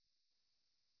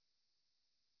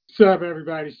What's up,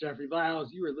 everybody? It's Jeffrey Lyles.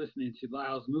 You are listening to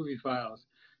Lyles Movie Files.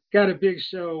 Got a big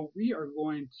show. We are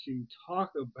going to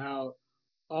talk about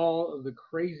all of the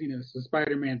craziness of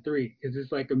Spider-Man 3 because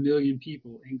it's like a million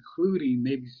people, including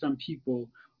maybe some people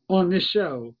on this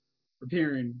show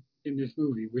appearing in this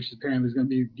movie, which apparently is going to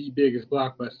be the biggest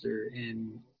blockbuster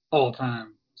in all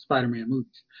time Spider-Man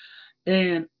movies.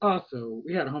 And also,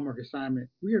 we had a homework assignment.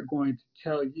 We are going to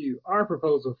tell you our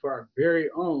proposal for our very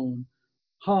own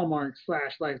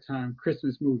Hallmark/Lifetime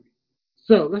Christmas movie.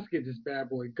 So let's get this bad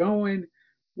boy going.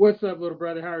 What's up, little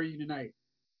brother? How are you tonight?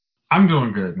 I'm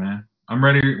doing good, man. I'm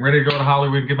ready to go to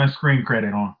Hollywood and get my screen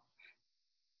credit on.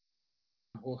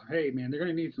 Well, hey, man, they're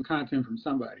going to need some content from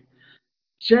somebody.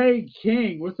 Jay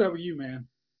King, what's up with you, man?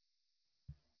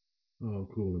 Oh,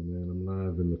 cool, man. I'm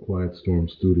live in the Quiet Storm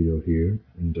studio here,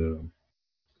 and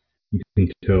you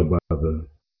can tell by the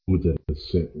mood that is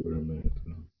set where I'm at.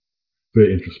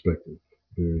 Very introspective,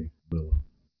 very mellow.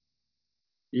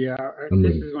 Yeah, I'm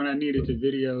this ready, is when I needed to brother.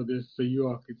 video this so you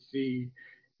all could see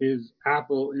his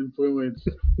Apple influence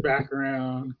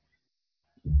background,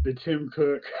 the Tim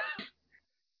Cook.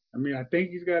 I mean, I think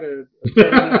he's got a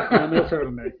turtleneck. No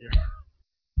turtleneck here.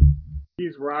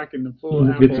 He's rocking the full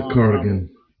It's Apple a ensemble. cardigan.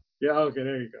 Yeah, okay,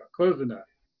 there you go. Close enough.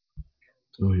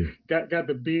 Oh yeah, Got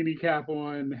the beanie cap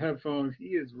on, headphones. He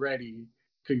is ready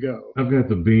to go. I've got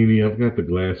the beanie. I've got the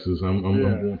glasses. I'm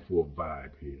Yeah, going for a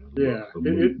vibe here, yeah. a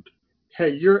mood. Hey,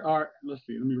 you're art. Let's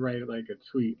see. Let me write it like a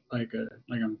tweet, like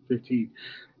I'm 15.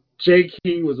 J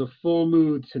King was a full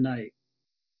mood tonight.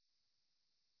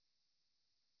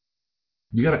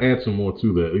 You got to add some more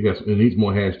to that. It needs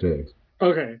more hashtags.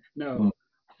 Okay, no.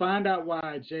 Find out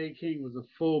why J King was a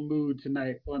full mood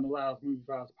tonight on the Loud Movie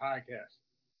Files podcast.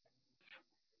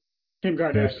 Kim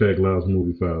Kardashian. Hashtag Loud's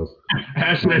Movie Files. Kim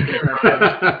Hashtag.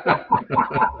 Kardashian.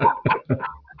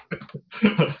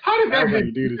 How did that That's how get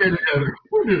you do this, man. together?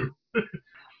 Who knew?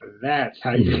 That's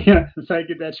how you Yeah. that's how you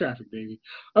get that traffic, baby.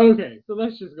 Okay, so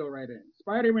let's just go right in.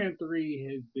 Spider-Man 3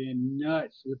 has been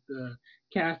nuts with the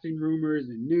casting rumors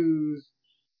and news.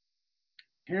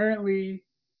 Apparently,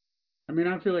 I mean,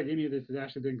 I don't feel like any of this has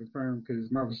actually been confirmed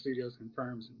because Marvel Studios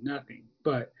confirms nothing.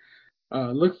 But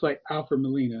looks like Alfred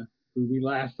Molina, who we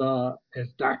last saw as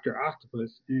Doctor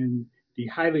Octopus in the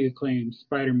highly acclaimed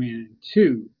Spider-Man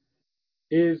 2,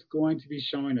 is going to be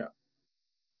showing up.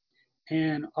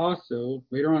 And also,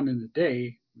 later on in the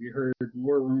day, we heard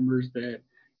more rumors that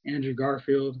Andrew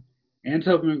Garfield and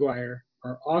Tobey Maguire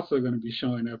are also going to be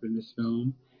showing up in this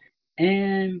film.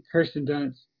 And Kirsten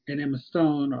Dunst and Emma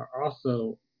Stone are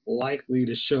also likely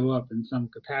to show up in some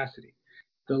capacity.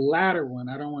 The latter one,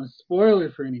 I don't want to spoil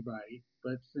it for anybody,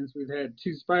 but since we've had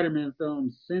two Spider-Man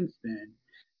films since then,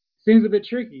 seems a bit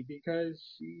tricky because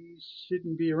she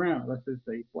shouldn't be around unless it's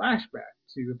a flashback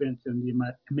to events in the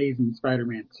Amazing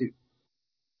Spider-Man 2.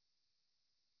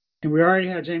 And we already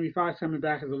have Jamie Foxx coming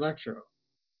back as Electro.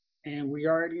 And we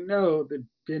already know that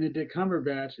Benedict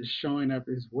Cumberbatch is showing up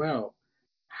as well.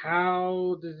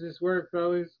 How does this work,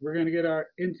 fellas? We're going to get our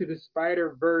Into the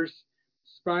Spider Verse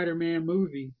Spider Man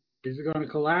movie. Is it going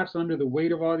to collapse under the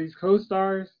weight of all these co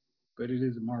stars? But it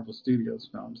is a Marvel Studios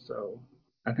film, so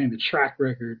I think the track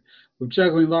record with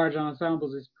juggling large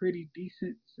ensembles is pretty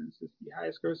decent since it's the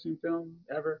highest grossing film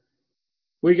ever.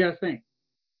 What do you guys think?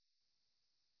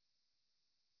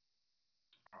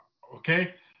 Okay.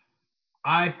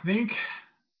 I think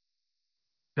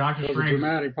Doctor That was a Strange.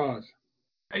 dramatic pause.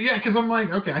 Yeah, because I'm like,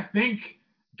 okay, I think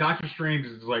Doctor Strange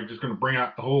is like just gonna bring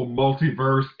out the whole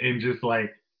multiverse and just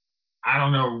like I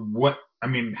don't know what I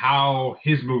mean how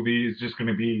his movie is just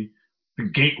gonna be the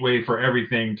gateway for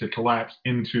everything to collapse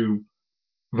into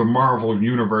the Marvel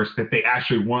universe that they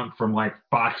actually want from like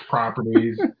Fox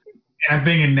properties. And I'm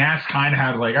thinking that's kind of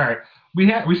how like, all right,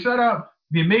 we set up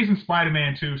the Amazing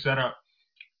Spider-Man 2 set up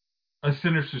a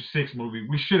Sinister Six movie.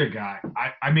 We should have got.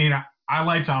 I mean I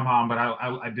like Tom Holland, but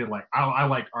I did like I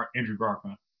like Andrew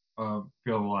Garfield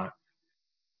feel a lot.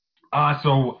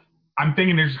 So I'm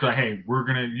thinking they're just going, hey, we're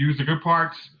gonna use the good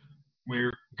parts.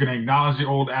 We're gonna acknowledge the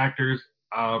old actors.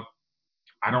 I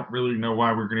don't really know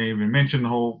why we're gonna even mention the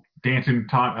whole dancing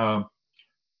Tom.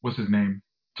 What's his name?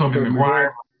 Tobey Tobey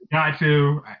Maguire. Maguire. Got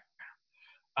to.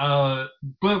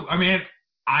 But I mean,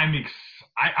 I'm ex-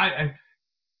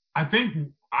 I think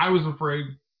I was afraid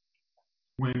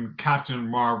when Captain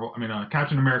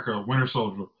America, Winter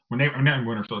Soldier, when they not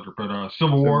Winter Soldier, but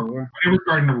Civil War, Civil War. when they were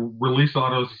starting to release all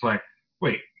those, it's like,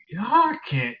 wait, y'all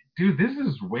can't, dude, this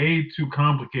is way too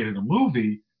complicated a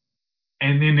movie.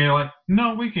 And then they're like,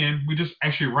 no, we can. We just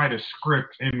actually write a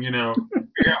script and figure out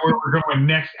where we're going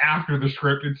next after the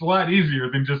script. It's a lot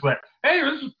easier than just like, hey,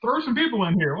 let's just throw some people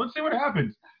in here. Let's see what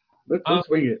happens. Let's Uh,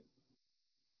 swing it.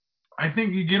 I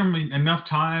think you get them enough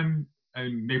time,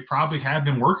 and they probably have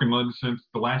been working on it since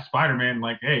the last Spider-Man.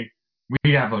 Like, hey,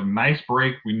 we have a nice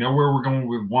break. We know where we're going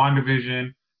with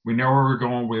WandaVision. We know where we're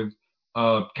going with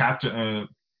Captain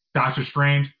Doctor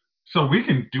Strange. So we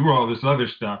can do all this other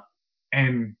stuff.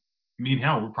 And I mean,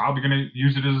 hell, we're probably going to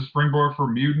use it as a springboard for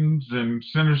mutants and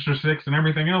Sinister Six and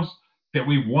everything else that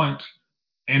we want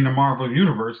in the Marvel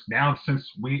universe. Now, since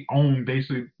we own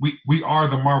basically, we are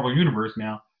the Marvel universe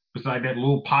now. Beside that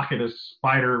little pocket of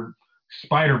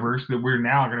Spider-Verse that we're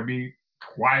now going to be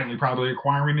quietly probably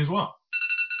acquiring as well.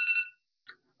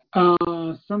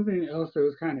 Something else that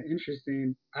was kind of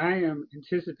interesting. I am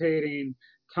anticipating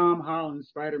Tom Holland's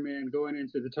Spider-Man going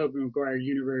into the Tobey Maguire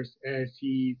universe as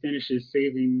he finishes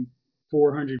saving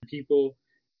 400 people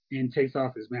and takes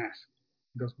off his mask.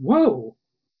 He goes, "Whoa,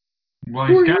 Well,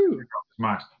 who he's are got to you?" take off his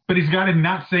mask, but he's got to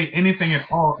not say anything at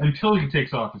all until he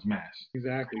takes off his mask.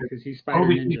 Exactly, because he's Spider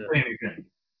Toby can't Ninja. say anything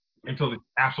until it's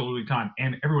absolutely time.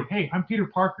 And everyone, hey, I'm Peter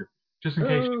Parker, just in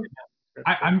case. Oh,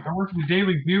 I work for the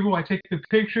Daily Bugle. I take the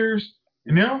pictures.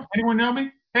 No, anyone know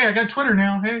me? Hey, I got Twitter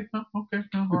now. Hey, oh, okay,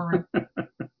 oh, all right.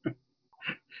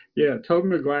 yeah, Tobey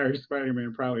Maguire's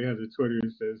Spider-Man probably has a Twitter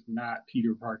that says "not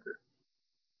Peter Parker."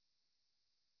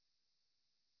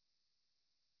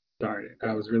 Darn it!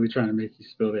 I was really trying to make you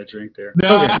spill that drink there.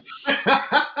 No. Okay,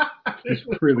 just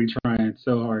really trying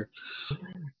so hard.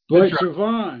 But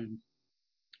Javon,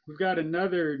 we've got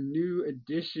another new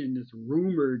addition that's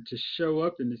rumored to show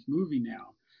up in this movie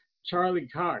now. Charlie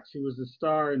Cox, who was the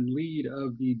star and lead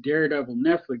of the Daredevil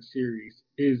Netflix series,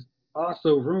 is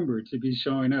also rumored to be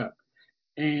showing up.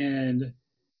 And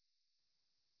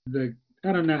the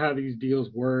I don't know how these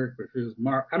deals work. If it was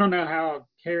I don't know how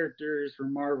characters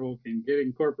from Marvel can get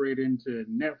incorporated into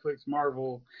Netflix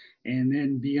Marvel and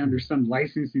then be under some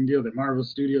licensing deal that Marvel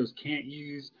Studios can't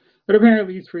use. But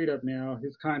apparently he's freed up now.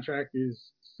 His contract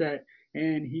is set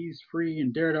and he's free,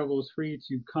 and Daredevil is free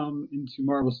to come into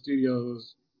Marvel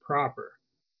Studios proper.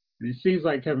 And it seems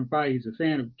like Kevin Feige is a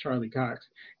fan of Charlie Cox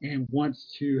and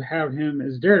wants to have him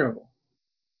as Daredevil.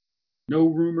 No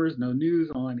rumors, no news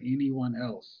on anyone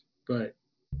else, but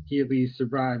he at least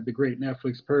survived the great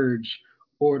Netflix purge,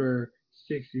 Order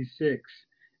 66,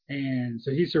 and so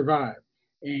he survived,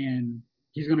 and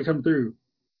he's going to come through.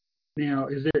 Now,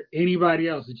 is there anybody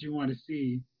else that you want to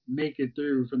see make it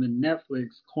through from the Netflix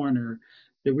corner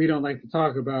that we don't like to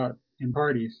talk about in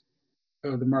parties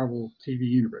of the Marvel TV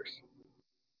universe?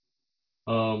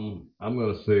 I'm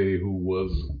gonna say who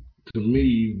was to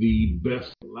me the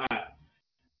best lot,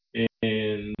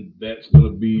 and that's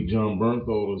gonna be John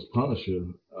Bernthal as Punisher.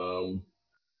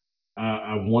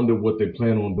 I wonder what they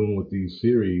plan on doing with these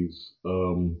series,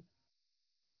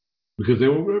 because they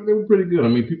were pretty good. I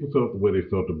mean, people felt the way they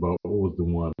felt about what was the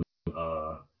one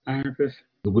Iron Fist.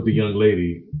 with the young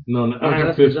lady. No, Iron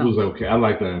Jessica Fist Jones. was okay. I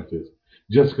liked Iron Fist.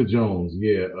 Jessica Jones,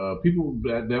 yeah. People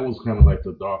that was kind of like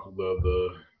the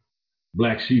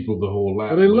black sheep of the whole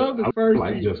lot. Well, they love the I first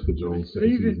like season. Jessica Jones.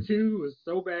 Season 2 was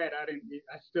so bad I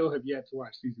still have yet to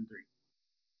watch season 3.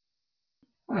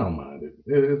 I don't mind it.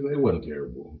 It wasn't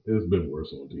terrible. It's been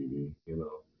worse on TV.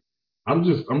 I'm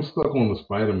stuck on the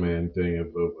Spider-Man thing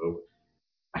of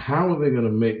how are they gonna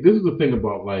make this is the thing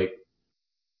about like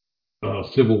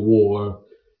Civil War,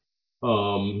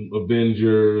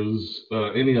 Avengers,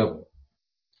 any of them.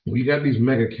 We got these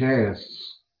mega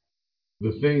casts.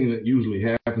 The thing that usually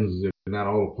happens is they're not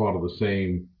all part of the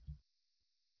same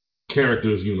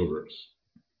characters universe.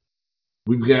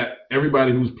 We've got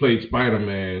everybody who's played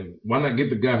Spider-Man. Why not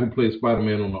get the guy who played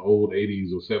Spider-Man on the old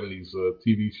 80s or 70s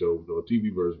TV show or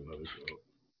TV version of the show?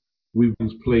 We've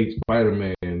played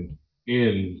Spider-Man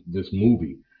in this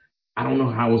movie. I don't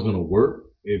know how it's gonna work.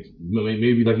 It's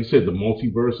maybe like you said, the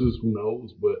multiverses. Who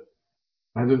knows? But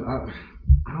I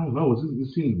don't know. It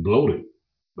seems bloated,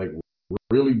 like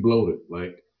really bloated.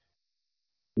 Like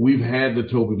we've had the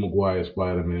Tobey Maguire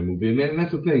Spider-Man movie, and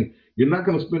that's the thing. You're not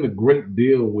going to spend a great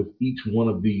deal with each one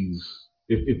of these.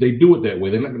 If they do it that way,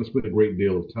 they're not going to spend a great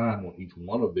deal of time on each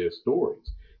one of their stories.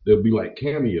 They'll be like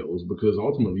cameos because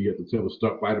ultimately you have to tell the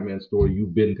Spider-Man story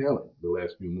you've been telling the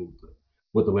last few movies,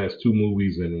 the last two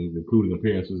movies, and including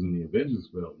appearances in the Avengers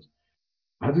films.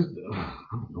 I don't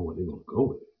know where they're going to go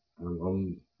with it.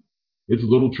 It's a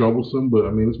little troublesome, but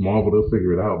I mean, it's Marvel. They'll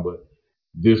figure it out. But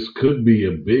this could be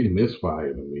a big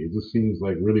misfire to me. It just seems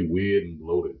like really weird and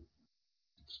bloated.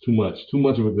 It's too much. Too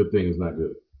much of a good thing is not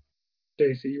good.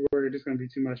 Stacey, you worried it's going to be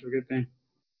too much of a good thing?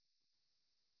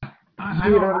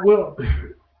 Well,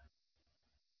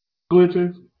 go ahead,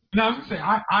 Chase. No, I was gonna say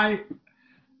I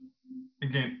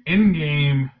again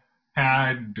Endgame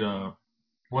had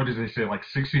what did they say like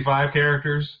 65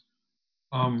 characters,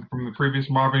 from the previous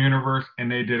Marvel universe,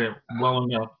 and they did it well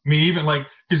enough. I mean, even like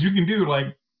because you can do like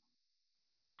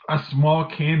a small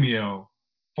cameo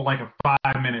for like a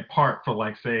 5 minute part for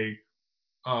like say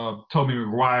Tobey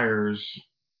Maguire's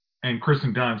and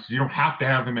Kristen Dunst. You don't have to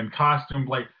have them in costume.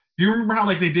 Like, do you remember how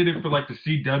like they did it for like the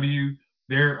CW,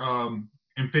 their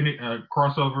Infinite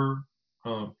crossover?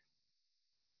 Uh,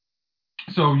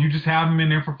 so you just have them in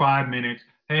there for 5 minutes.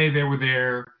 Hey, they were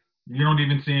there. You don't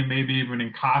even see them, maybe even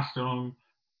in costume.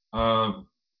 I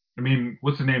mean,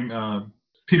 what's the name?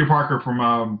 Peter Parker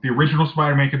from the original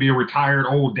Spider-Man could be a retired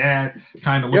old dad,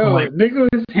 kind of looking Yo, like.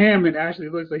 Nicholas Hammond actually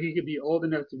looks like he could be old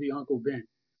enough to be Uncle Ben,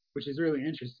 which is really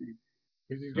interesting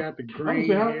because he's got the I would say, gray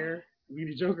hair. I mean,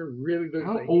 the Joker really looks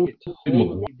how like he old could did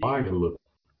totally be. Maguire look?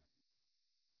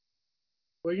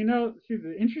 Well, see,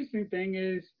 the interesting thing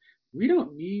is we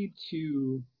don't need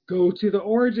to go to the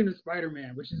origin of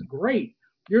Spider-Man, which is great.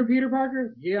 You're Peter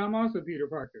Parker? Yeah, I'm also Peter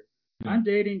Parker. Yeah, I'm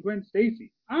dating Gwen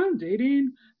Stacy. I'm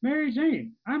dating Mary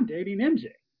Jane. I'm dating MJ. yeah,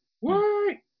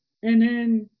 What? And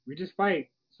then we just fight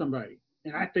somebody.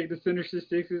 And I think the Sinister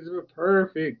Six is a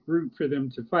perfect group for them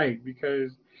to fight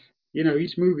because,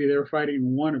 each movie they were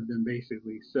fighting one of them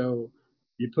basically. So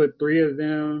you put three of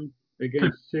them could,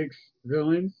 against six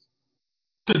villains.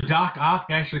 could Doc Ock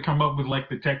actually come up with like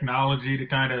the technology to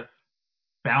kind of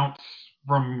bounce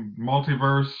from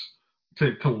multiverse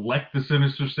to collect the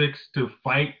Sinister Six to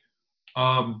fight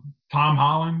Tom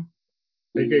Holland?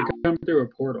 They could come through a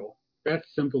portal. That's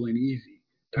simple and easy.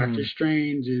 Doctor Hmm.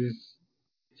 Strange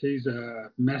he's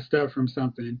messed up from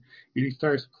something, and he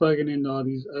starts plugging into all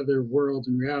these other worlds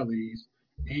and realities,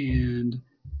 and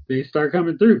they start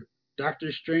coming through.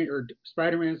 Doctor Strange or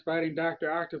Spider Man's fighting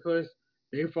Doctor Octopus.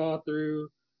 They fall through.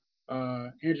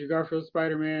 Andrew Garfield's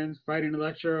Spider Man's fighting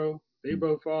Electro. They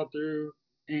both fall through,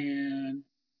 and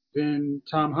then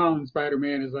Tom Holland's Spider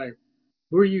Man is like,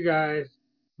 "Who are you guys?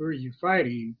 Who are you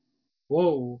fighting?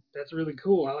 Whoa, that's really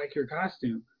cool. I like your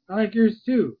costume. I like yours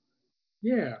too."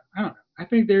 Yeah, I don't know. I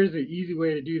think there's an easy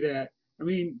way to do that. I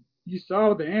mean, you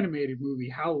saw the animated movie,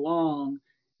 how long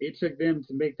it took them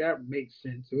to make that make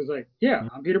sense. It was like, yeah,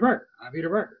 I'm Peter Parker. I'm Peter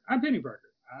Parker. I'm Penny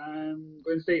Parker. I'm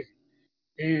Gwen Stacy.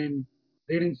 And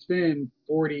they didn't spend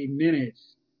 40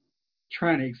 minutes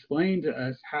trying to explain to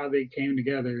us how they came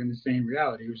together in the same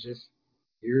reality. It was just,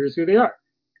 here's who they are.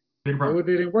 Peter Go Parker. with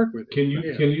it and work with it. Can you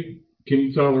Yeah. can you can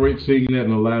you tolerate seeing that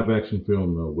in a live action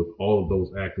film though, with all of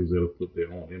those actors that have put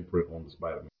their own imprint on the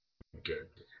Spider-Man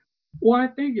character? Well, I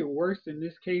think it works in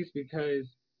this case because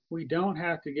we don't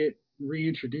have to get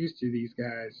reintroduced to these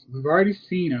guys. We've already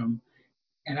seen them,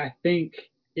 and I think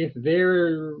if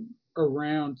they're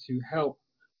around to help,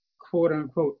 quote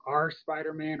unquote, our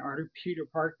Spider-Man, our Peter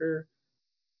Parker,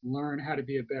 learn how to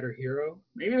be a better hero,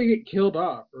 maybe they get killed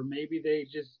off, or maybe they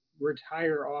just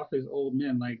retire off as old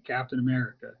men like Captain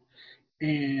America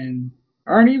and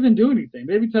aren't even doing anything.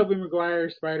 Maybe Tobey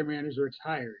Maguire's Spider-Man is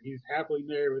retired. He's happily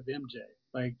married with MJ,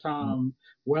 like Tom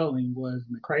Welling was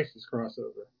in the Crisis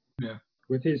crossover Yeah.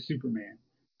 with his Superman.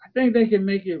 I think they can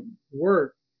make it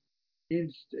work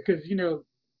because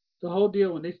the whole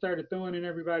deal when they started throwing in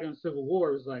everybody on Civil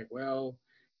War was like, well,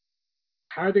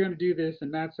 how are they going to do this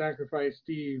and not sacrifice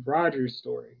Steve Rogers'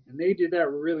 story? And they did that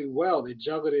really well. They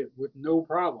juggled it with no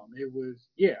problem. It was,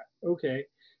 yeah, okay,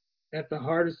 at the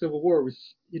heart of Civil War was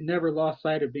it never lost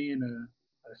sight of being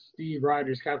a Steve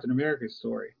Rogers Captain America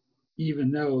story,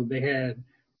 even though they had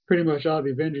pretty much all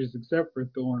the Avengers except for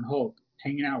Thor and Hulk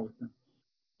hanging out with them.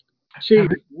 Chief,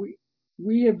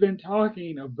 we have been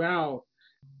talking about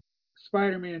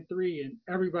Spider-Man 3 and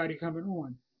everybody coming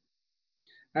on.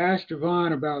 I asked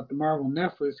Javon about the Marvel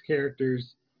Netflix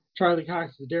characters, Charlie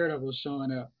Cox's Daredevil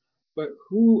showing up, but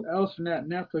who else from that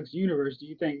Netflix universe do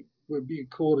you think would be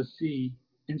cool to see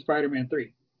in Spider-Man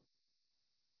 3?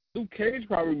 Luke Cage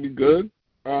probably be good.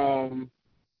 Um,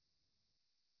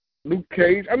 Luke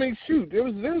Cage. I mean, shoot, there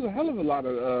was a hell of a lot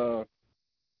of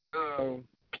uh,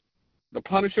 the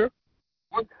Punisher.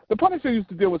 The Punisher used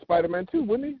to deal with Spider-Man too,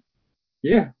 wouldn't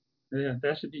Yeah, yeah,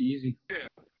 that should be easy. he?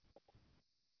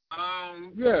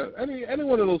 Yeah. Any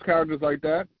one of those characters like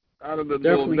that out of the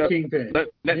little Definitely Kingpin.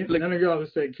 Netflix. None of y'all have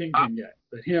said Kingpin yet,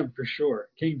 but him for sure.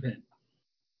 Kingpin.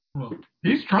 Well,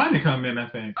 he's trying to come in, I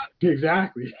think.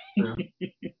 Exactly. Yeah.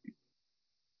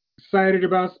 Excited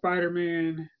about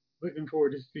Spider-Man. Looking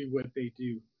forward to see what they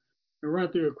do. And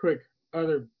run through a quick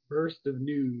other burst of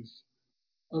news.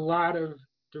 A lot of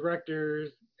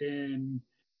directors and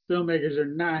filmmakers are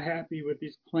not happy with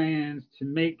these plans to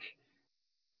make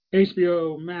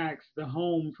HBO Max the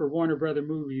home for Warner Brother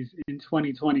movies in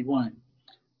 2021.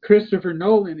 Christopher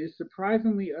Nolan is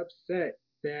surprisingly upset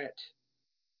that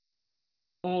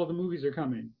all the movies are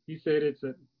coming. He said it's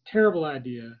terrible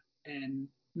idea and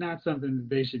not something that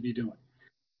they should be doing.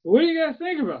 But what do you guys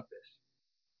think about this?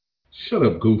 Shut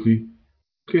up, Goofy.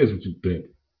 Who cares what you think?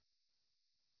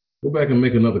 Go back and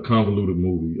make another convoluted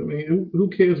movie. I mean, who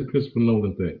cares what Christopher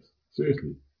Nolan thinks?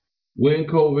 Seriously. We're in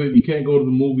COVID. You can't go to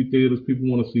the movie theaters. People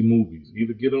want to see movies.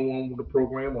 Either get on with the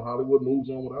program or Hollywood moves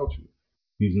on without you.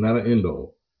 He's not an end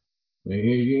all. Man,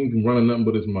 he ain't running nothing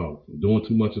but his mouth. Doing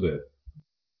too much of that.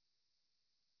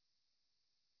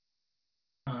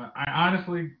 I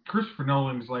honestly, Christopher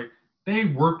Nolan is like, they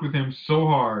worked with him so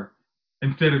hard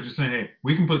instead of just saying, hey,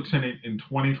 we can put Tenet in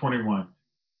 2021.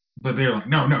 But they're like,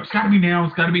 no, it's got to be now.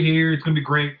 It's got to be here. It's going to be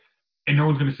great. And no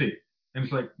one's going to see it. And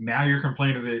it's like, now you're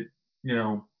complaining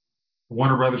that,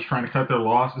 Warner Brothers trying to cut their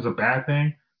loss is a bad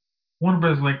thing. Warner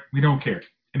Brothers like, we don't care.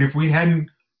 And if we hadn't,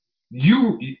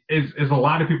 as a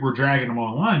lot of people were dragging them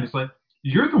online, it's like,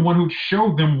 you're the one who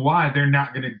showed them why they're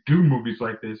not going to do movies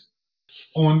like this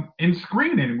in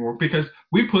screen anymore, because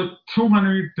we put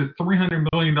 200 to 300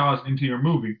 million dollars into your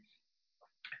movie.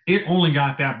 It only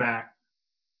got that back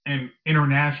in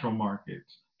international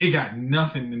markets. It got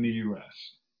nothing in the U.S.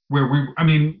 where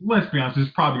let's be honest,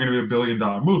 it's probably going to be a $1 billion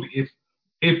movie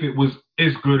if it was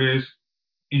as good as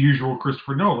usual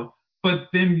Christopher Nolan. But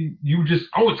then you just,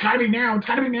 it's got to be now,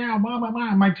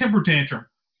 my temper tantrum.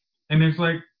 And it's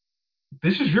like,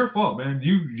 this is your fault, man.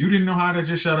 You didn't know how to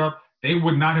just shut up. They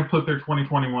would not have put their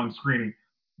 2021 screening,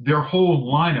 their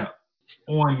whole lineup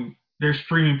on their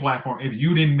streaming platform if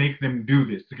you didn't make them do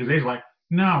this. Because they're like,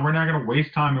 no, we're not going to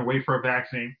waste time and wait for a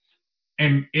vaccine.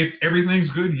 And if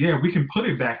everything's good, yeah, we can put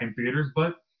it back in theaters.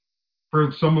 But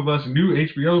for some of us new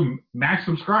HBO Max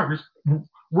subscribers,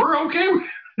 we're okay with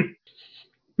it.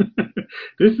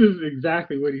 This is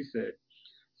exactly what he said.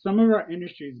 Some of our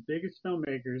industry's biggest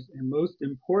filmmakers and most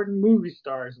important movie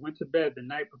stars went to bed the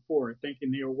night before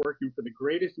thinking they were working for the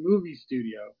greatest movie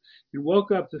studio and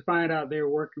woke up to find out they were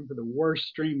working for the worst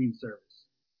streaming service.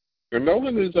 And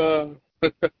Nolan is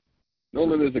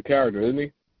a character, isn't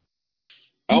he?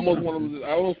 I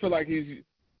almost feel like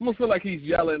he's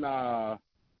yelling.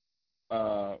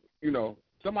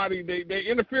 Somebody they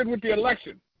interfered with the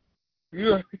election.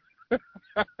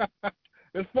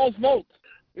 It's false votes.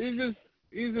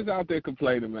 He's just out there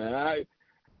complaining, man.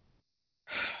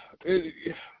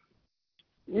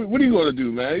 What are you going to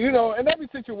do, man? In every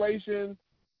situation,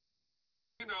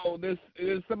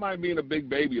 there's somebody being a big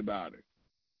baby about it.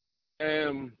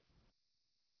 And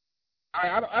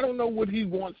I don't know what he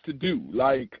wants to do.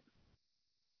 Like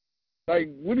why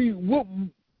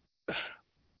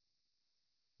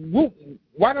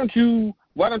don't you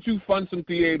fund some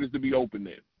theaters to be open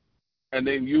then? And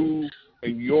then you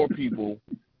and your people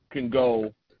can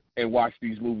go and watch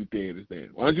these movie theaters then.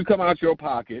 Why don't you come out your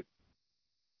pocket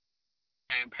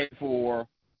and pay for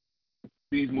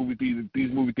these movie theaters?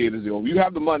 You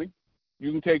have the money.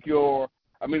 You can take hell,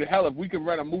 if we can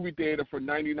rent a movie theater for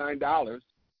 $99,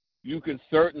 you can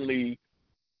certainly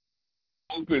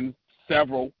open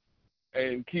several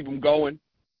and keep them going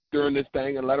during this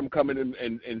thing and let them come in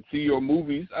and see your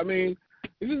movies. I mean,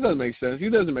 it just doesn't make sense.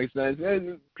 It doesn't make sense.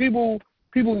 And people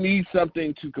need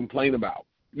something to complain about.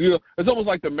 It's almost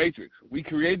like the Matrix. We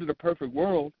created a perfect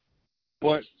world,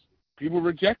 but people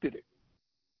rejected it.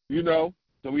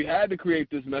 So we had to create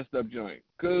this messed up joint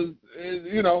because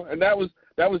and that was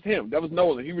him. That was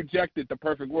Nolan. He rejected the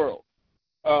perfect world.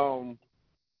 Now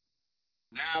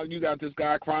you got this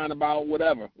guy crying about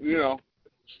whatever. He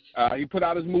put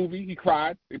out his movie. He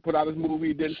cried. He put out his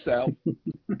movie. It didn't sell.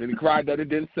 Then he cried that it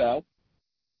didn't sell.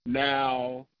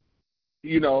 Now,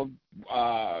 people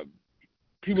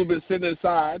have been sitting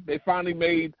inside. They finally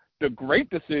made the great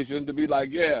decision to be like,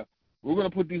 yeah, we're going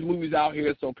to put these movies out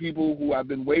here so people who have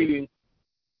been waiting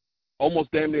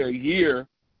almost damn near a year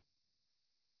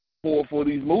for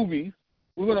these movies,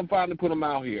 we're going to finally put them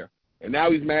out here. And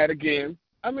now he's mad again.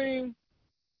 I mean,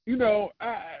 it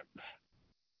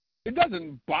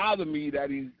doesn't bother me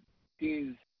that he's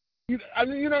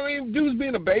dude's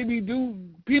being a baby,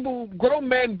 grown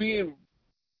men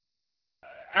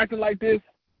acting like this,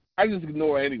 I just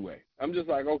ignore anyway. I'm just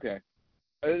like, okay,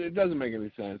 it doesn't make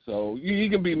any sense. So he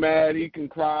can be mad, he can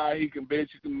cry, he can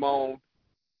bitch, he can moan.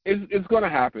 It's going to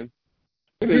happen.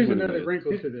 Here's another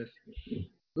wrinkle to this.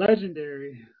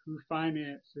 Legendary, who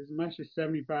financed as much as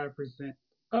 75%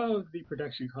 of the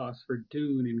production costs for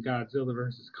Dune and Godzilla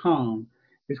vs. Kong,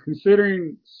 is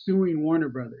considering suing Warner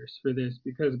Brothers for this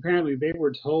because apparently they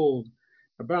were told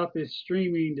about this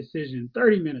streaming decision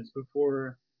 30 minutes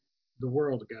before the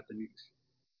world got the news.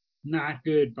 Not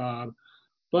good, Bob.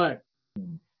 But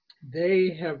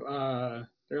they have,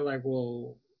 they're like,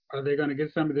 well, are they going to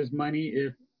get some of this money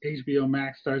if HBO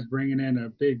Max starts bringing in a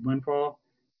big windfall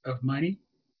of money?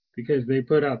 because they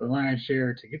put out the lion's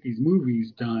share to get these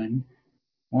movies done.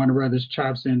 Warner Brothers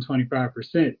chops in 25%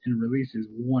 and releases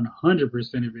 100%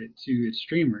 of it to its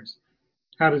streamers.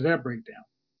 How does that break down?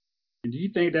 And do you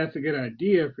think that's a good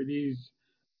idea for these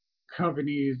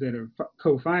companies that have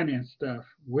co-financed stuff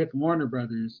with Warner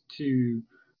Brothers to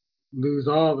lose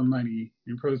all the money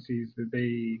and proceeds that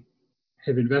they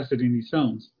have invested in these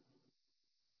films?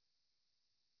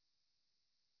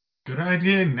 Good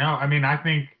idea. No, I mean, I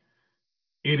think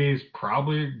it is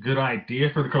probably a good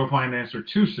idea for the co-financer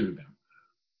to sue them.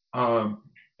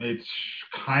 It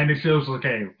kind of shows like,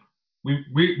 hey,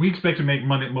 we expect to make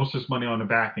money, most of this money on the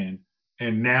back end,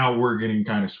 and now we're getting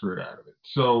kind of screwed out of it.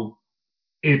 So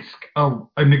it's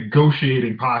a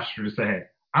negotiating posture to say, hey,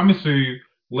 I'm gonna sue you.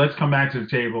 Let's come back to the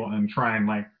table and try and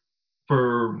like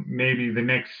for maybe the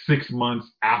next 6 months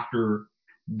after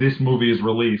this movie is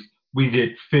released, we get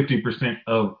 50%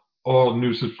 of all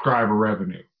new subscriber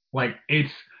revenue. Like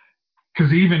it's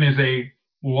because even as a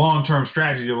long-term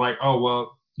strategy, you're like, oh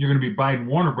well, you're going to be biting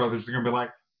Warner Brothers. They're going to be like,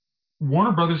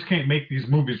 Warner Brothers can't make these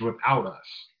movies without us.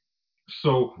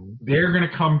 So they're going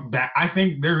to come back. I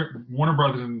think Warner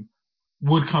Brothers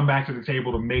would come back to the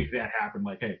table to make that happen.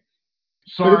 Like, hey,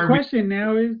 sorry. But the sorry. question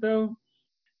now is though,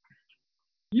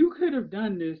 you could have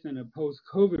done this in a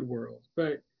post-COVID world,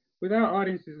 but without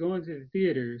audiences going to the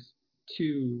theaters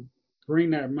to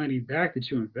bring that money back that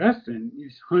you invest in,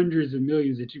 these hundreds of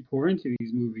millions that you pour into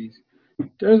these movies,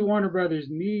 does Warner Brothers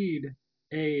need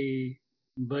a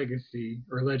legacy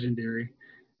or legendary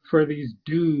for these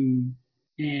Dune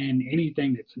and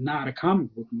anything that's not a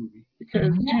comic book movie?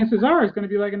 Because chances are it's going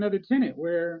to be like another Tenet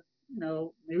where, you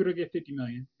know, maybe it'll get 50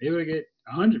 million, maybe it'll get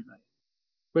 100 million,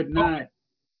 but not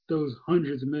those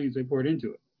hundreds of millions they poured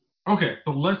into it. Okay,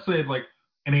 but let's say like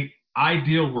in an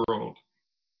ideal world,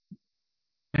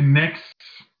 in next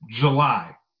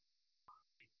July,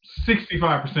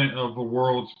 65% of the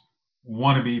world's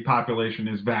wannabe population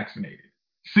is vaccinated.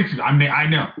 60. I mean, I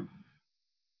know.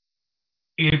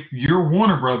 If you're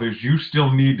Warner Brothers, you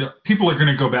still need to. People are going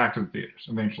to go back to the theaters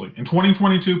eventually. In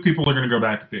 2022, people are going to go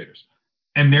back to theaters,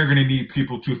 and they're going to need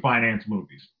people to finance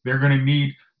movies. They're going to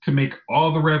need to make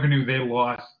all the revenue they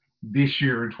lost this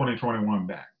year in 2021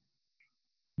 back.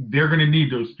 They're going to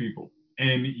need those people,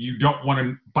 and you don't want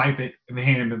to bite the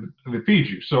hand that feeds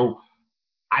you. So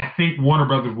I think Warner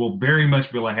Brothers will very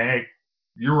much be like, hey,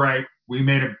 you're right. We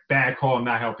made a bad call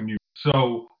not helping you.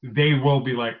 So they will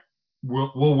be like,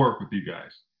 we'll work with you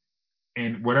guys.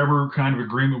 And whatever kind of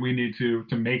agreement we need to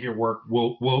make it work,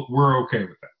 we're okay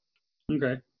with that.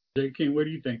 Okay. J. King, what are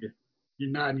you thinking? You're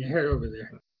nodding your head over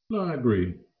there. No, I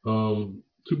agree.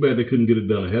 Too bad they couldn't get it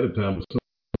done ahead of time, but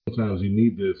sometimes you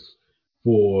need this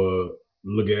for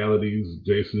legalities.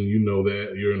 Jason, you know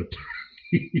that. You're an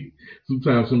attorney.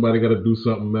 Sometimes somebody got to do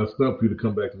something messed up for you to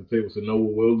come back to the table and say, no,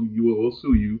 we'll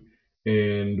sue you,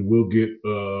 and we'll get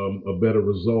a better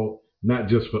result, not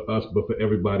just for us, but for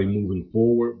everybody moving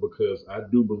forward, because I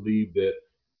do believe that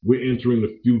we're entering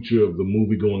the future of the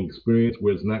movie-going experience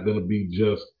where it's not going to be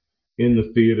just in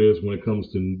the theaters when it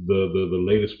comes to the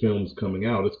latest films coming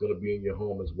out. It's going to be in your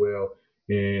home as well.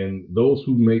 And those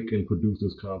who make and produce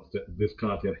this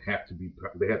content have to be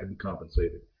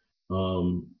compensated.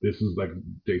 This is like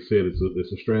they said,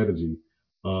 it's a strategy.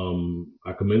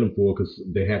 I commend them for it because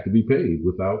they have to be paid.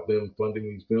 Without them funding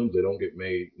these films, they don't get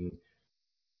made. And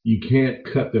you can't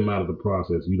cut them out of the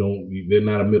process. They're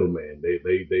not a middleman.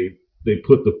 They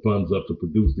put the funds up to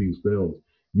produce these films.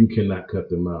 You cannot cut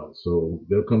them out. So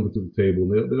they'll come to the table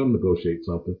and they'll negotiate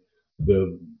something.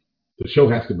 The show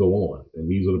has to go on, and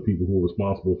these are the people who are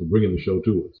responsible for bringing the show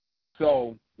to us.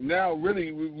 So now,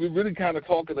 really, we're really kind of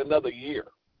talking another year,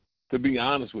 to be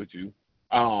honest with you,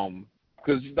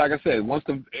 because like I said, once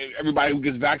everybody who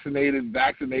gets vaccinated,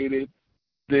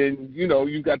 then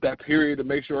you've got that period to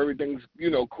make sure everything's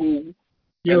cool.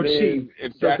 Yo, Chief.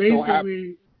 So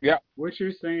basically, yeah, what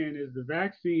you're saying is the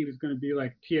vaccine is going to be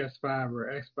like PS5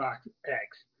 or Xbox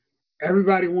X.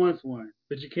 Everybody wants one,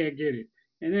 but you can't get it.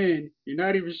 And then you're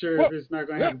not even sure if it's not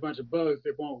going to have a bunch of bugs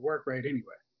that won't work right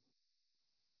anyway.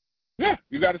 Yeah,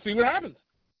 you got to see what happens.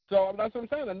 So that's what I'm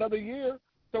saying. Another year.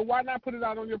 So why not put it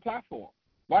out on your platform?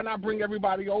 Why not bring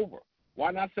everybody over? Why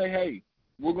not say, hey,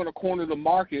 we're going to corner the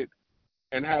market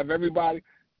and have everybody,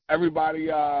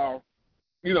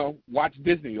 watch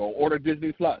Disney or order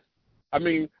Disney Plus? I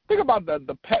mean, think about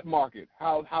the pet market,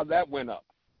 how that went up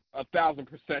 1,000%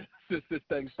 since this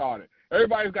thing started.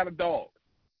 Everybody's got a dog.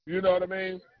 You know what I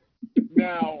mean?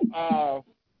 Now,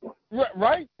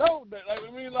 right? No,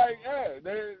 I mean, like, yeah.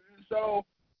 So,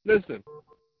 listen,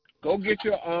 go get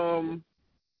your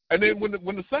and then when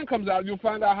the sun comes out, you'll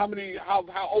find out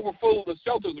how overfull the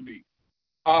shelters will be.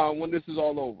 when this is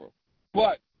all over.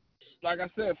 But like I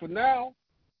said, for now,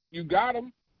 you got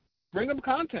them. Bring them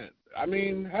content. I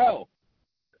mean, hell,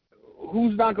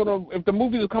 who's not gonna? If the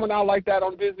movies are coming out like that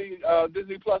on Disney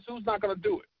Plus, who's not gonna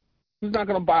do it? Who's not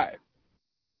gonna buy it?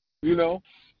 You know.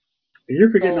 You're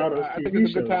forgetting So all those I think TV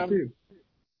it's a good shows time. too.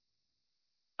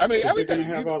 I mean, They're everything.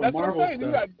 gonna have all the That's Marvel what I'm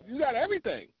saying. stuff. You got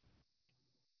everything.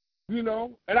 You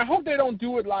know, and I hope they don't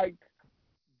do it like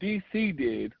DC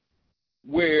did,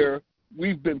 where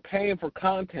we've been paying for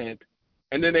content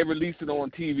and then they release it on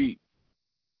TV.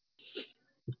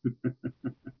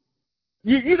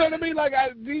 You know what I mean? Like,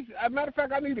 as a matter of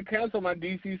fact, I need to cancel my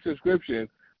DC subscription.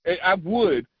 I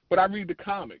would, but I read the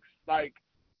comics. Like,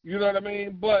 you know what I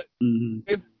mean? But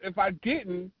if I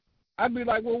didn't, I'd be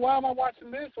like, well, why am I watching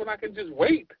this when I can just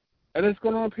wait and it's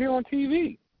going to appear on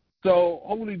TV? So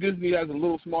hopefully Disney has a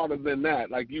little smarter than that.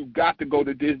 Like, you've got to go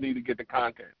to Disney to get the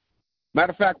content.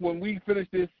 Matter of fact, when we finish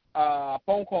this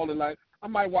phone call tonight, I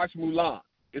might watch Mulan.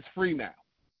 It's free now.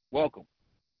 Welcome.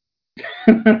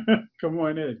 Come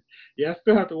on in. Yeah, I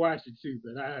still have to watch it too,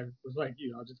 but I was like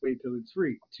you, I'll just wait till it's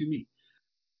free to me.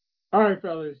 All right,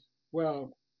 fellas.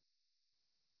 Well,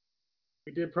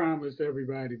 we did promise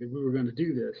everybody that we were going to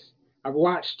do this. I've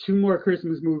watched 2 more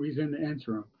Christmas movies in the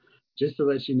interim, just to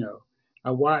let you know.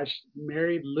 I watched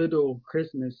Merry Little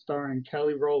Christmas starring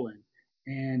Kelly Rowland,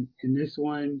 and in this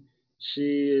one,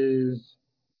 she is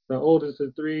the oldest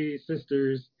of 3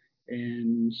 sisters,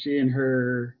 and she and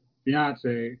her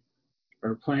fiance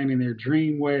are planning their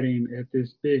dream wedding at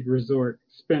this big resort,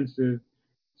 expensive.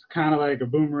 It's kind of like a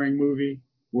Boomerang movie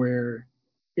where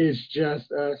it's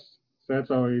just us. So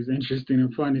that's always interesting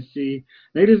and fun to see.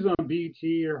 They just on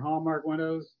BT or Hallmark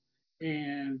windows,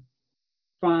 and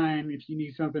fine if you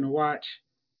need something to watch.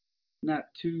 Not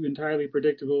too entirely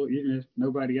predictable, even if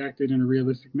nobody acted in a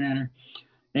realistic manner.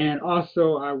 And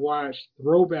also, I watched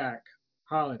Throwback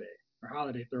Holiday, or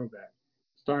Holiday Throwback,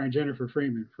 starring Jennifer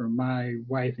Freeman from My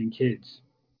Wife and Kids.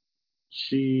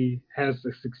 She has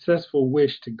a successful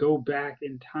wish to go back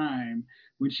in time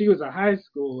when she was a high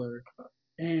schooler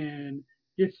and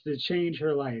gets to change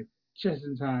her life just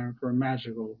in time for a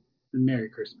magical and Merry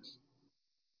Christmas.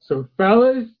 So,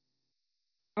 fellas,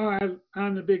 I'm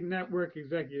the big network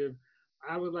executive.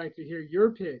 I would like to hear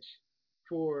your pitch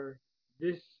for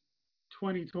this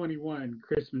 2021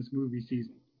 Christmas movie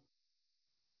season.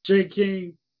 Jay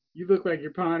King, you look like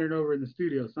you're pondering over in the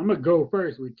studio, so I'm going to go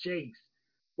first with Jace.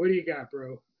 What do you got,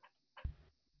 bro?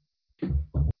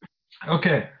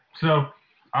 Okay, so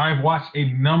I've watched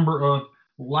a number of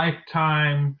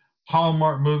Lifetime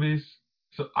Hallmark movies,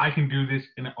 so I can do this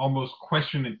and almost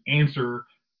question and answer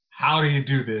how do you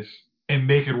do this and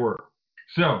make it work.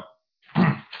 So,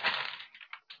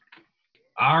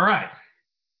 all right,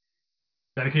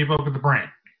 got to keep up with the brand.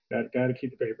 Got to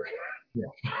keep the paper. Yeah.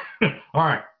 All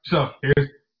right, so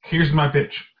here's my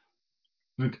pitch.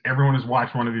 Since everyone has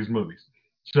watched one of these movies,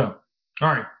 so all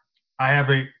right, I have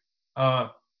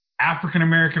a African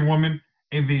American woman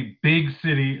in the big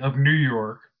city of New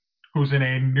York who's in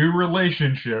a new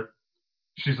relationship.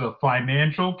 She's a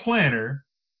financial planner,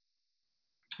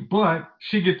 but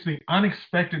she gets the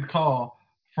unexpected call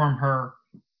from her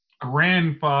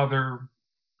grandfather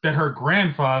that her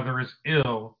grandfather is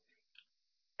ill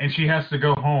and she has to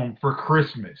go home for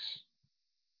Christmas.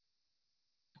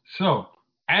 So,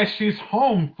 as she's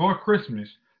home for Christmas,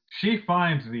 she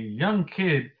finds the young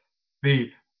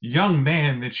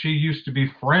man that she used to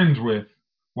be friends with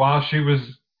while she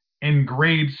was in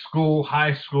grade school,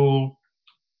 high school,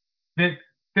 that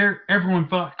everyone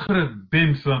thought could have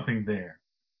been something there.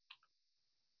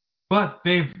 But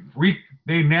they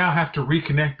now have to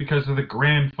reconnect because of the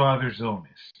grandfather's illness.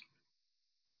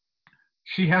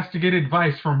 She has to get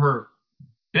advice from her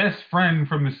best friend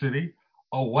from the city,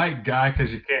 a white guy,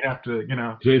 because you can't have to,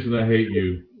 Jason, I hate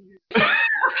you.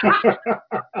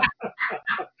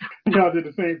 Y'all did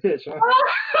the same pitch, huh?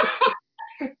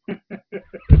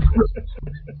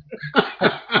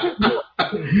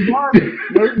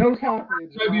 no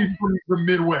confidence. From the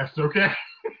Midwest, okay?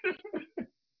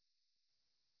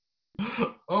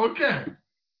 Okay.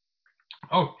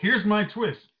 Oh, here's my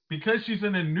twist. Because she's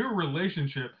in a new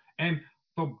relationship and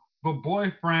the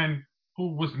boyfriend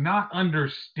who was not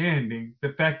understanding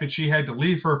the fact that she had to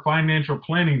leave her financial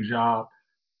planning job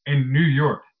in New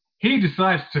York, he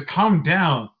decides to come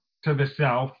down to the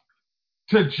South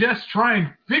to just try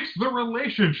and fix the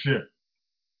relationship.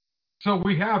 So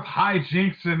we have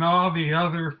hijinks and all the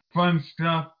other fun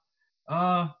stuff.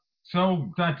 So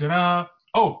da da da.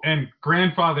 Oh, and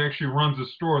grandfather actually runs a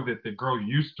store that the girl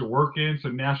used to work in, so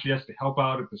now she has to help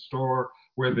out at the store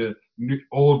where the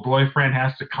old boyfriend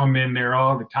has to come in there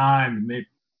all the time, and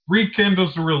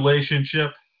rekindles the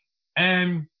relationship,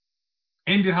 and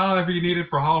end it however you need it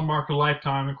for Hallmark a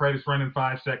lifetime. The credits run in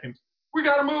 5 seconds. We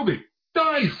got a movie.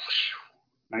 Done.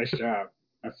 Nice job.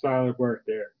 That's solid work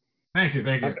there. Thank you,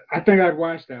 thank you. I think I'd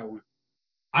watch that one.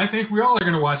 I think we all are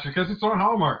going to watch it because it's on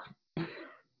Hallmark.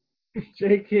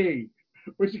 J. King,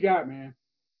 what you got, man?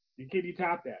 And can you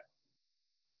top that?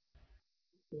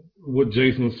 What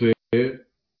Jason said.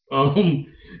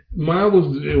 Mine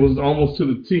was almost to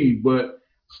the T, but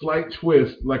slight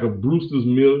twist, like a Brewster's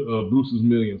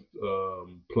Millions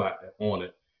plot on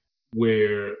it,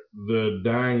 where the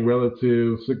dying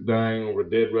relative, sick dying or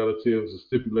dead relatives, the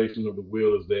stipulation of the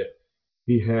will is that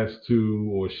he has to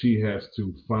or she has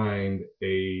to find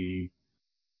a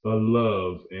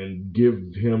love and give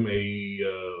him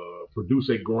produce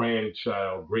a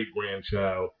grandchild, great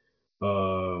grandchild,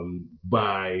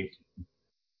 by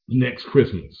next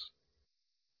Christmas.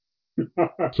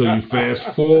 So you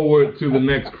fast forward to the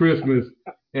next Christmas,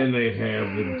 and they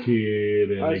have the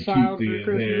kid, and they keep the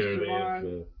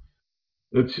inheritance.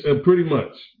 It's pretty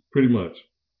much.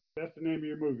 That's the name of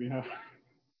your movie, huh?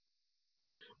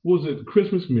 Was it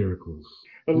Christmas Miracles?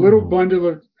 A little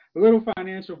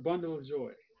financial bundle of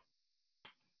joy.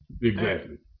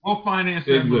 Exactly. We'll finance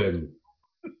that movie.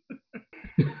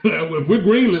 If we're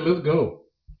greenlit, let's go.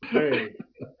 Hey.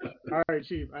 All right,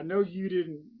 Chief. I know you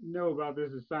didn't know about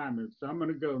this assignment, so I'm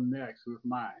going to go next with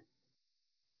mine.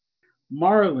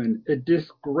 Marlon, a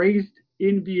disgraced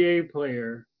NBA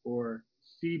player, or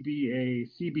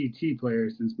CBT player,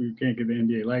 since we can't get the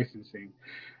NBA licensing,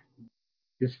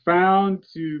 is found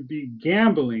to be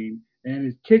gambling and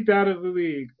is kicked out of the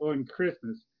league on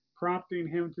Christmas, prompting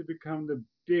him to become the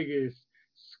biggest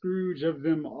Scrooge of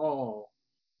them all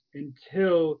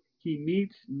until he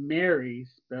meets Mary,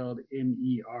 spelled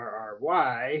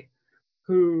Merry,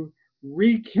 who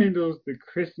rekindles the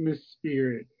Christmas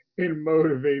spirit and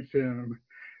motivates him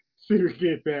to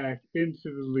get back into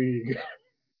the league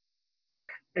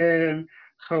and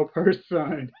help her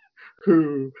son,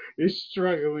 who is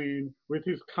struggling with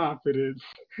his confidence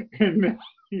and not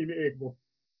being able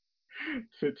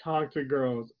to talk to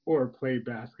girls or play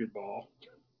basketball.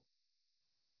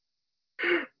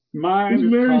 Mine is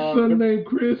Mary's called son named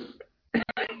Chris?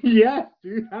 Yes,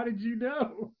 dude. How did you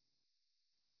know?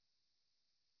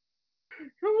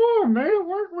 Come on, man.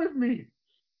 Work with me.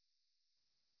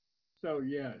 So,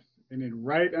 yes. And then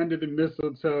right under the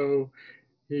mistletoe,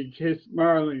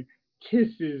 Marlon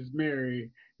kisses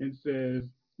Mary and says,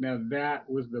 now that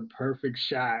was the perfect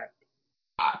shot.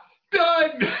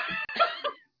 Done!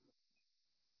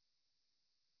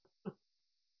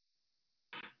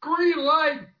 Green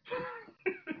light!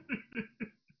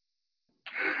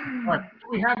 All right. Do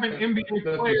we have an NBA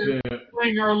player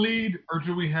playing our lead, or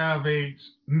do we have a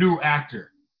new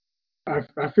actor? I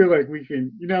feel like we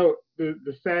can,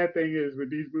 the sad thing is with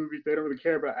these movies, they don't really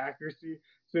care about accuracy,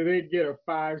 so they get a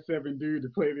 5'7" dude to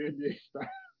play the NBA star.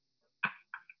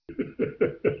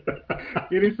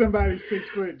 Getting somebody 6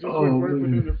 foot just wouldn't work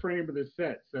within the frame of the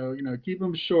set. So, keep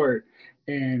them short,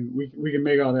 and we can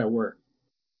make all that work.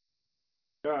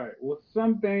 All right. Well,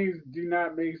 some things do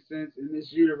not make sense in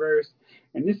this universe,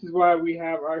 and this is why we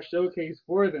have our showcase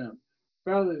for them.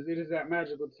 Fellas, it is that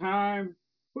magical time.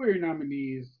 Who are your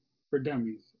nominees for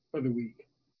Dummies of the Week?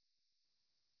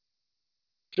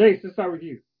 Jace, let's start with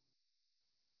you.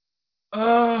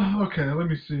 Okay. Let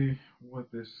me see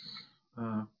what this.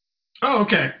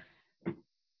 Okay.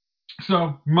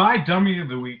 So my dummy of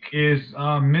the week is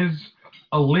Ms.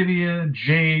 Olivia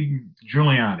Jade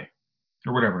Giuliani,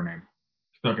 or whatever her name is.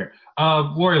 Okay.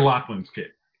 Lori Loughlin's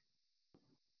kid.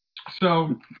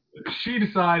 So she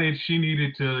decided she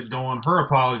needed to go on her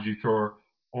apology tour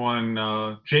on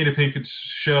Jada Pinkett's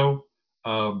show,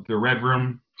 the Red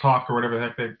Room Talk, or whatever the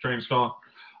heck that train's called.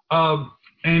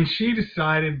 And she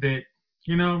decided that,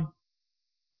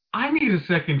 I need a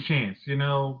second chance,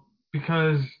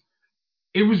 because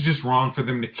it was just wrong for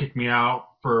them to kick me out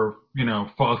for,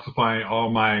 falsifying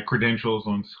all my credentials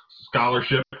on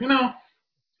scholarship.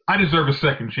 I deserve a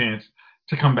second chance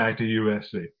to come back to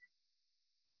USC.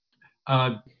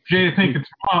 Jada Pinkett's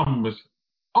mom was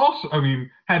also,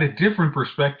 had a different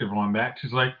perspective on that.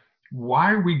 She's like,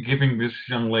 why are we giving this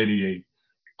young lady a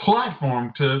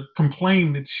platform to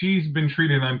complain that she's been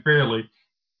treated unfairly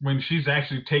when she's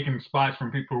actually taking spots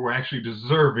from people who are actually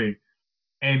deserving,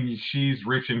 and she's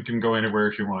rich and can go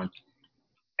anywhere she wants?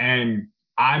 And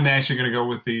I'm actually going to go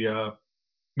with the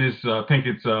Ms.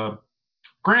 Pinkett's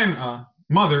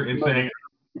grandmother and saying,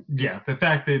 yeah, the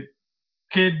fact that,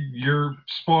 kid, you're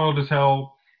spoiled as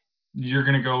hell. You're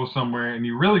going to go somewhere, and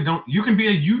you really don't. You can be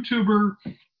a YouTuber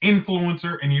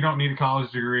influencer, and you don't need a college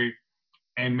degree.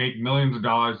 and make millions of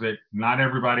dollars that not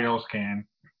everybody else can.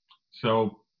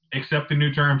 So accept the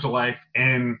new terms of life.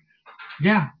 And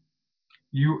yeah,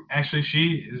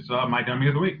 she is my dummy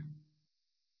of the week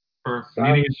for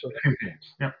needing Solid choice.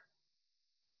 games. Yep.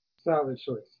 Solid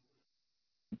choice.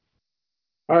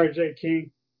 All right, J.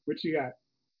 King, what you got?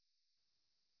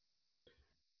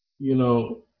 You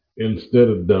know, instead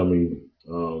of dummy,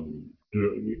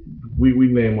 we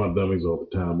name our dummies all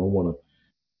the time. I want to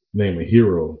name a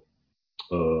hero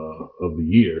of the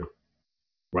year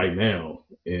right now,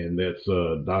 and that's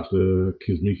Dr.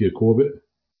 Kismika Corbett.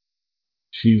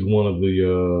 She's one of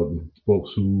the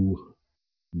folks who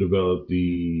developed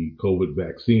the COVID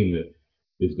vaccine that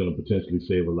is going to potentially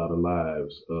save a lot of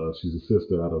lives. She's a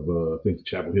sister out of, I think,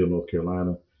 Chapel Hill, North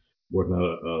Carolina, working out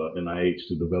of NIH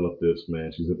to develop this,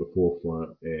 man. She's at the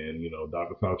forefront. And,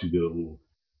 Dr. Fauci did a little,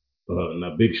 and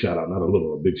a big shout out, not a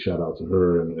little, a big shout out to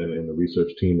her and the research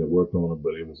team that worked on it.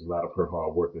 But it was a lot of her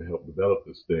hard work to help develop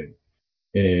this thing.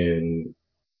 And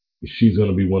she's going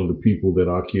to be one of the people that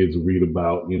our kids read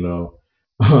about,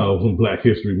 when Black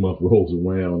History Month rolls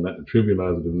around. Not to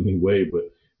trivialize it in any way, but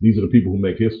these are the people who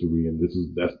make history, and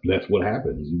that's what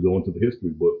happens. You go into the history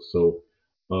books. So,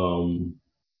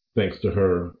 thanks to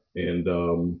her, and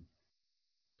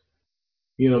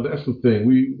that's the thing.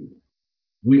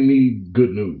 We need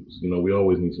good news. We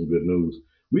always need some good news.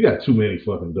 We got too many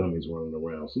fucking dummies running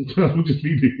around. Sometimes we just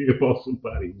need to hear about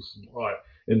somebody who's smart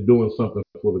and doing something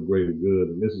for the greater good.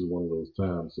 And this is one of those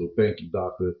times. So thank you,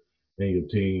 Doctor, and your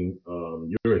team.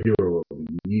 You're a hero of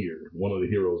the year, one of the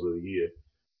heroes of the year.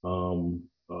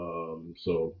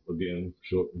 So again,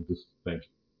 short, just thank you.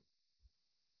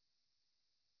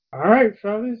 All right,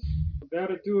 fellas,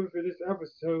 that'll do it for this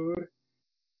episode.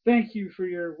 Thank you for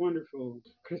your wonderful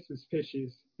Christmas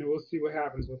pitches, and we'll see what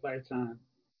happens with Lifetime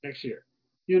next year.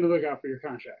 Be on the lookout for your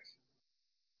contracts.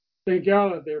 Thank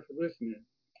y'all out there for listening.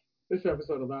 This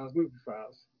episode of Lyle's Movie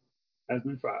Files has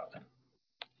been filed.